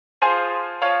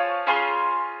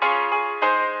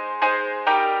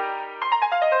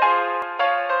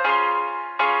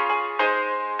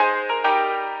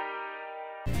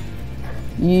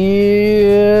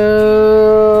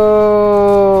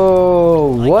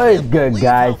What is good,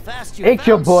 guys? It's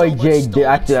your boy Jay.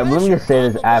 Actually, let me just say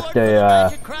this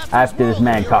after this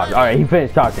man talks. All right, he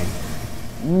finished talking.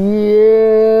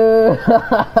 Yeah.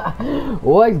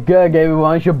 What's good,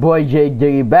 everyone? It's your boy Jay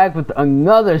Diggy back with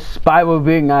another Spyro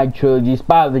Reignited Trilogy,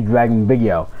 Spyro the Dragon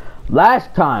video.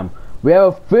 Last time, we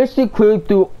have officially cleared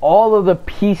through all of the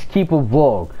Peacekeeper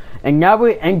World, and now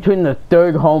we're entering the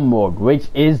third home world, which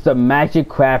is the Magic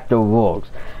Crafter worlds.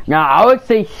 Now, I would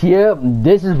say here,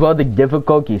 this is where the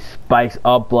difficulty spikes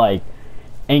up like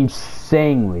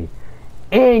insanely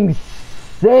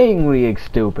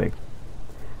stupid.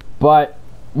 But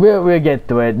we'll get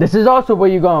through it. This is also where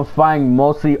you're gonna find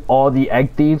mostly all the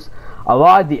egg thieves. A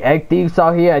lot of the egg thieves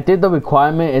out here. I think the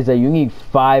requirement is that you need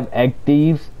 5 egg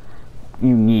thieves.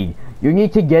 You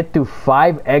need to get through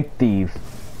 5 egg thieves.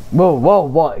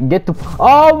 Whoa, get to,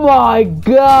 oh my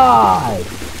god!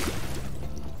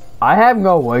 I have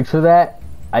no words for that.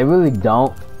 I really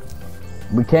don't.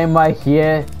 We came right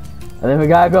here, and then we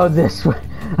gotta go this way.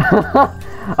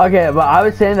 Okay, but I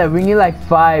was saying that we need like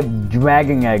 5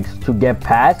 dragon eggs to get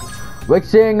past,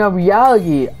 which in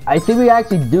reality, I think we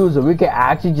actually do, so we can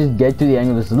actually just get to the end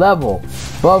of this level.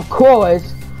 But of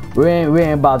course, we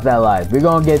ain't about that life. We're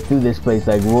gonna get through this place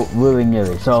like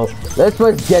willy-nilly. So let's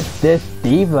first get this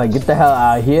thief, like get the hell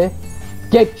out of here.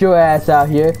 Get your ass out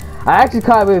here. I actually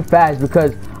caught it really fast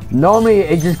because normally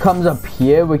it just comes up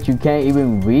here, which you can't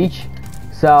even reach.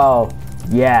 So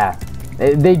yeah,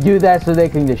 they do that so they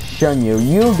can just shun you.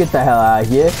 You get the hell out of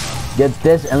here. Get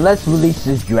this, and let's release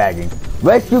this dragon.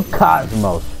 Rescue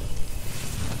Cosmos.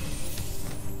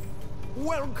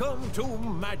 Welcome to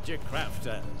Magic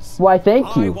Crafters. Why,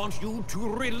 thank you. I want you to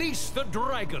release the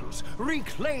dragons,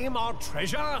 reclaim our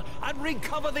treasure, and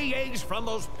recover the eggs from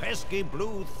those pesky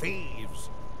blue thieves.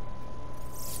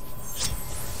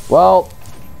 Well,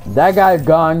 that guy's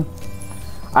gone.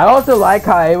 I also like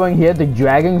how everyone here, the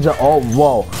dragons are all,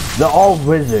 they're all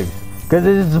wizards. Because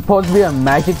this is supposed to be a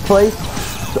magic place.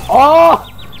 So, oh,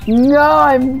 no,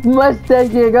 I messed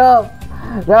that shit up.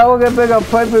 Now we're gonna pick a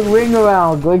perfect ring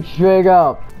around, going straight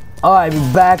up. Alright,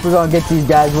 we're back. We're gonna get these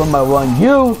guys one by one.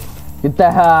 You, get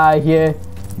the hell out of here.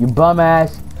 You bum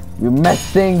ass. You mess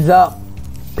things up.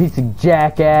 Piece of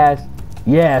jackass.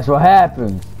 Yeah, that's what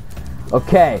happens.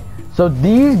 Okay, so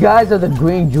these guys are the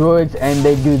green druids and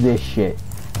they do this shit.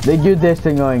 They do this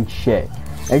annoying shit.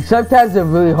 And sometimes they're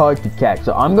really hard to catch.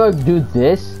 So I'm gonna do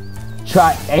this.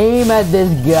 Try aim at this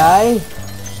guy.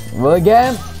 Will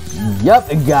again? Yup,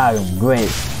 I got him.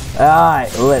 Great. Alright,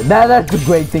 that's the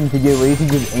great thing to do, where you can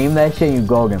just aim that shit and you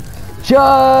go him.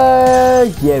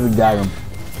 Charge! Yeah, we got him.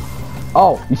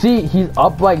 Oh, you see, he's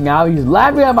up right now. He's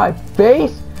laughing at my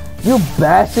face? You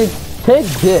bastard. Take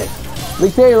this.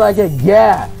 Look at you like it.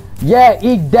 Yeah,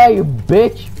 eat that, you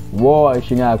bitch. Whoa, I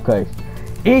should not have cursed.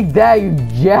 Eat that, you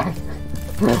jack.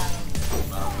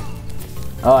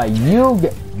 Alright, you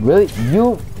get, really?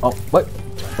 You, oh,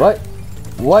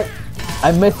 what?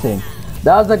 I'm missing.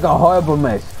 That was like a horrible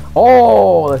miss.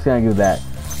 Oh, let's gonna do that.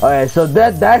 Alright, so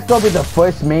that's gonna be the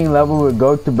first main level we'll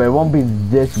go to, but it won't be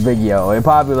this video. It'll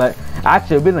probably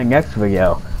actually it'll be the next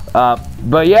video.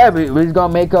 But yeah, we're just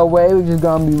gonna make our way. We're just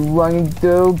gonna be running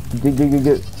through.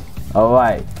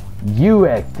 Alright, you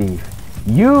egg thief.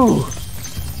 You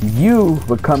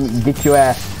will come get your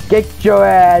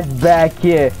ass back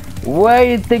here. Where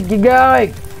you think you're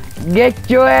going? Get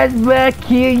your ass back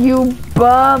here, you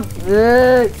bum!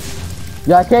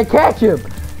 Y'all can't catch him.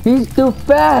 He's too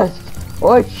fast,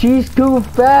 or she's too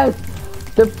fast.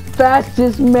 The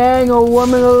fastest man or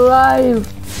woman alive.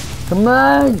 Come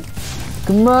on,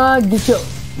 get your.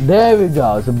 There we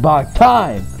go. It's about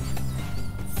time.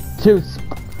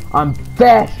 I'm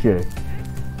faster.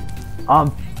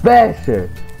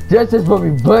 Just as what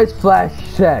Reverse Flash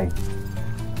said.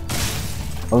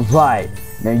 Alright,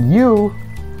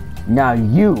 now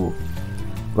you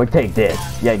will take this.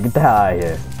 Yeah, get the hell out of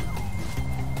here.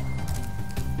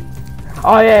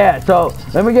 Oh yeah, so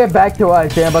let me get back to what I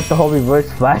was saying about the whole Reverse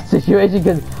Flash situation,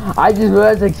 because I just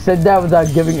realized I said that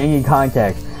without giving any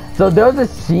context. So there was a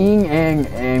scene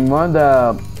in one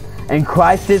of in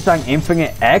Crisis on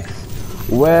Infinite X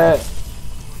where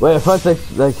first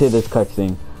let's hear this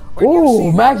cutscene.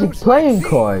 Ooh, magic playing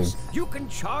cards. You can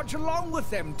charge along with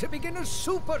them to begin a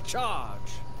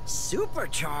supercharge.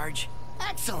 Supercharge?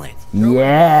 Excellent.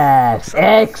 Yes,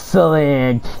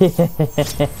 excellent. This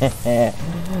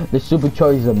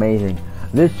supercharge is amazing.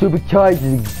 This supercharge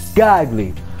is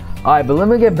godly. Alright, but let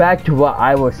me get back to what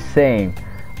I was saying.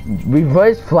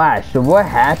 Reverse Flash. So what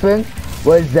happened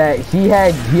was that he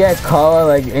had Carla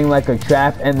like in like a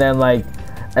trap, and then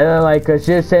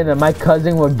she was saying that my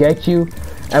cousin will get you.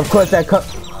 And of course that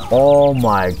oh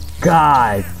my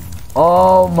god.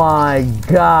 Oh my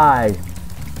god.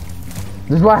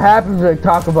 This is what happens when I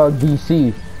talk about DC.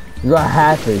 This is what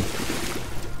happens.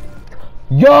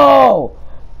 Yo!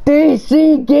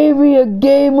 DC gave me a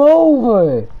game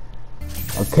over!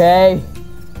 Okay.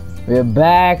 We're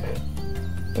back.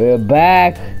 We're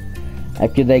back.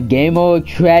 After that game over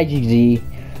tragedy.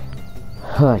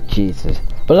 Oh, Jesus.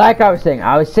 But like I was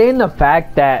saying the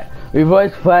fact that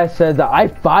Reverse Flash says that I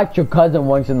fought your cousin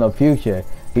once in the future.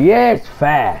 He is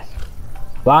fast.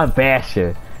 But I'm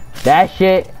faster. That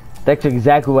shit, that's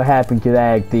exactly what happened to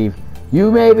that thief.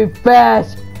 You may be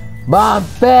fast, but I'm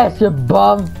faster,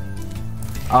 bum.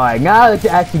 Alright, now let's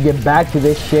actually get back to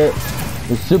this shit.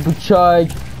 The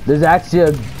supercharge. There's actually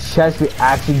a chest we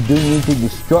actually do need to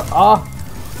destroy. Oh,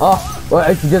 well,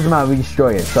 it doesn't matter, we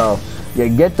destroy it. So, yeah,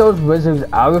 get those wizards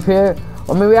out of here.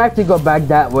 I mean, we have to go back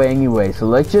that way anyway. So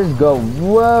let's just go.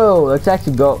 Whoa, let's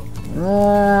actually go.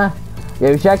 Yeah,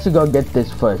 we should actually go get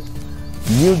this first.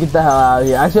 You get the hell out of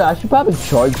here. Actually, I should probably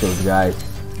charge those guys.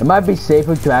 It might be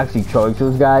safer to actually charge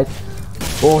those guys.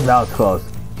 Oh, that was close.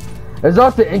 It's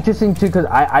also interesting too, because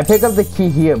I pick up the key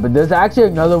here, but there's actually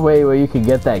another way where you can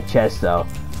get that chest though.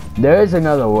 There is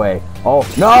another way. Oh,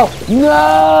 no!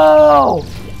 No!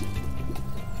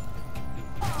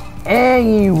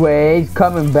 Anyways,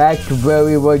 coming back to where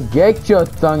we were. Get your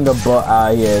thunderbolt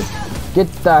out of here. Get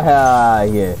the hell out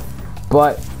of here.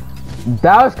 But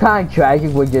that was kind of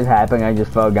tragic what just happened. I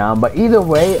just fell down. But either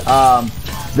way,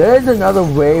 there is another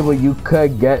way where you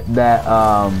could get that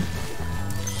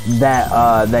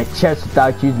that chest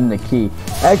without using the key.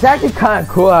 And it's actually kind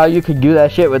of cool how you can do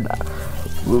that shit with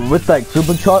like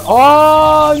supercharge.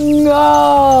 Oh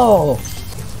no!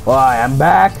 Alright, I'm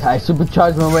back. I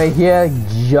supercharged my way here.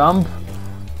 Jump.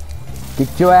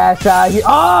 Get your ass out of here.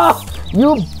 Oh!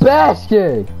 You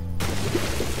bastard!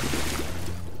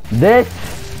 This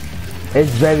is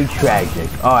very tragic.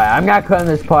 Alright, I'm not cutting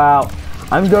this part out.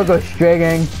 I'm gonna go straight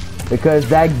in because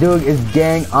that dude is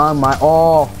getting on my...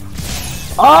 Oh!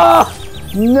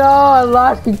 No! I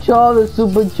lost control of the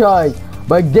supercharge.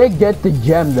 But I did get the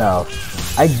gem though.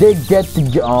 I did get the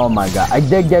gem. Oh my god. I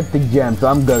did get the gem, so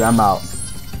I'm good. I'm out.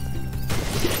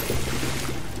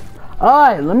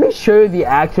 Alright, let me show you the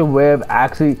actual way of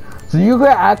actually... So you could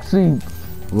actually...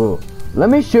 Whoa. Let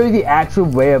me show you the actual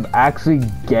way of actually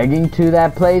getting to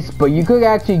that place. But you could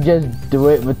actually just do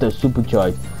it with the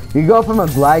supercharge. You go from a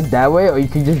glide that way, or you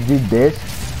can just do this.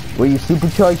 Where you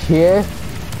supercharge here.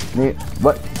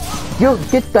 What? You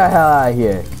get the hell out of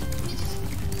here.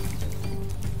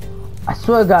 I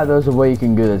swear to God, there's a way you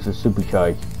can do this with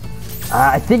supercharge.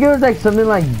 I think it was like something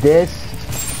like this.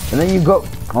 And then you go...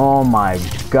 Oh my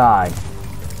god.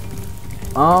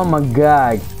 Oh my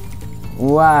god.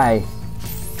 Why?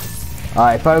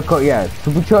 Alright, if I recall, yeah,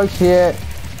 supercharge here.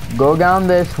 Go down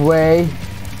this way.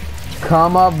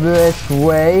 Come up this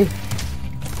way.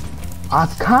 I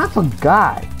kind of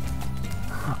forgot.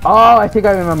 Oh, I think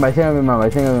I remember. I think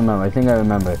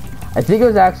it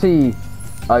was actually...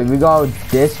 we go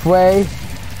this way.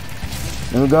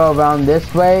 Then we go around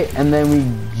this way. And then we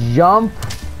jump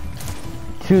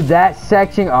to that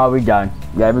section. Oh, we're done.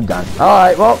 Yeah, we're done.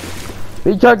 Alright, well,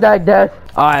 we took that death.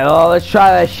 Alright, well, let's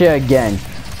try that shit again.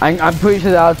 I'm pretty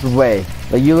sure that was the way.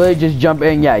 Like, you literally just jump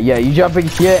in. Yeah, you jump in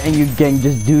here and you can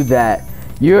just do that.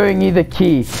 You don't need the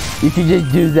key. You can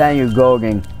just do that and you're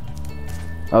golden.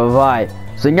 Alright.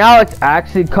 So now let's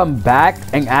actually come back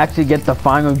and actually get the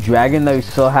final dragon that we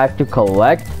still have to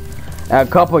collect. And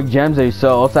a couple of gems that we still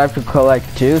also have to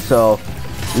collect too. So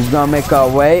we're just gonna make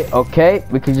our way. Okay,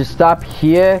 we can just stop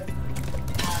here.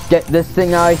 Get this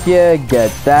thing out of here.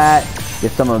 Get that.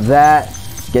 Get some of that.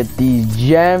 Get these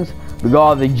gems. We got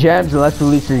all the gems and let's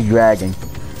release this dragon.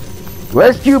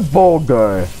 Rescue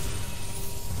Boulder.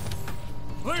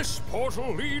 This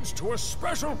portal leads to a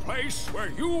special place where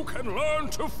you can learn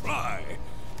to fly.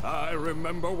 I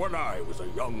remember when I was a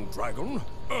young dragon,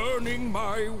 earning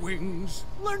my wings.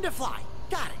 Learn to fly.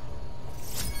 Got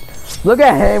it. Look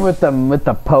at him with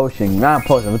the potion, not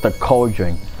potion, with the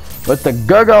cauldron, with the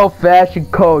good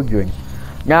old-fashioned cauldron.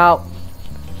 Now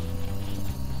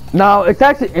it's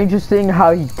actually interesting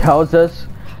how he tells us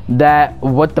that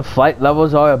what the flight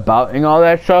levels are about and all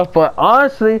that stuff. But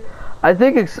honestly, I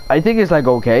think it's like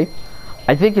okay.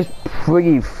 I think it's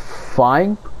pretty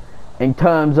fine in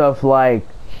terms of like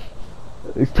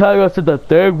it's telling us in the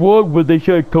third one, but they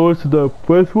should have told us in the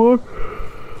first one.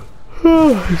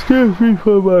 Excuse me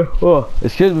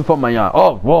for my yawn.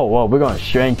 Oh, whoa, we're going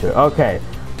straight to it. Okay,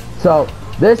 so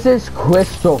this is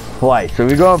Crystal Flight. So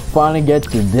we're gonna finally get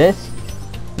to this,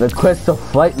 the Crystal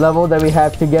Flight level that we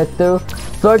have to get through.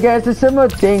 So again, it's a similar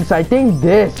thing. So I think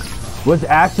this was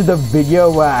actually the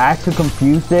video where I actually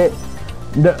confused it.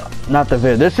 not the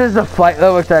video. This is the flight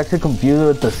level. It's actually confused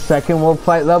with the second world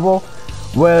flight level,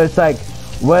 where it's like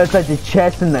the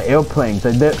chest and the airplanes.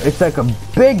 It's like a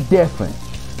big difference.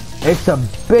 It's a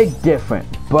big difference.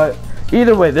 But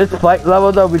either way, this flight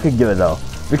level though, we could give it though.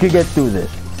 We could get through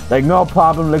this. Like no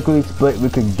problem, liquidly split. We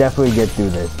could definitely get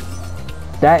through this.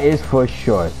 That is for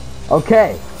sure.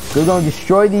 Okay, we're gonna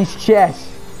destroy these chests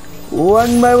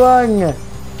one by one.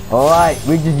 Alright,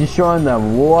 we're just destroying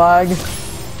them one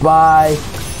by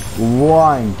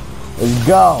one. Let's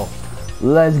go.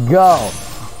 Let's go.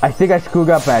 I think I screwed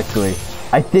up actually.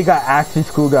 I think I actually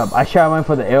screwed up. I should have went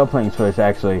for the airplanes first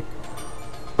actually.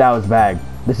 That was bad.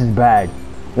 This is bad.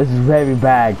 This is very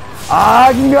bad.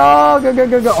 Ah no!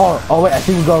 Go. Oh wait, I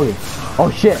think we're golden.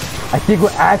 Oh shit. I think we're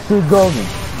actually golden.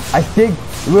 I think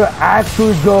we're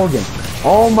actually golden.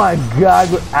 Oh my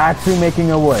god, we're actually making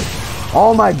it work.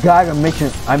 Oh my god, I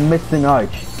missed an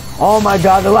arch. Oh my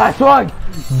god, the last one!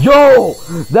 Yo!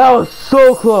 That was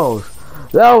so close.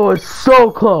 That was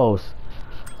so close.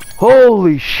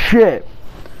 Holy shit.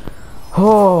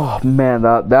 Oh man,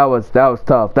 that was tough.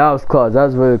 That was close. That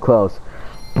was really close.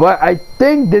 But I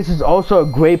think this is also a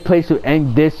great place to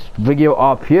end this video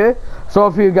off here. So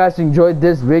if you guys enjoyed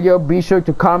this video, be sure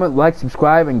to comment, like,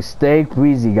 subscribe, and stay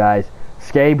breezy, guys.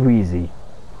 Stay breezy.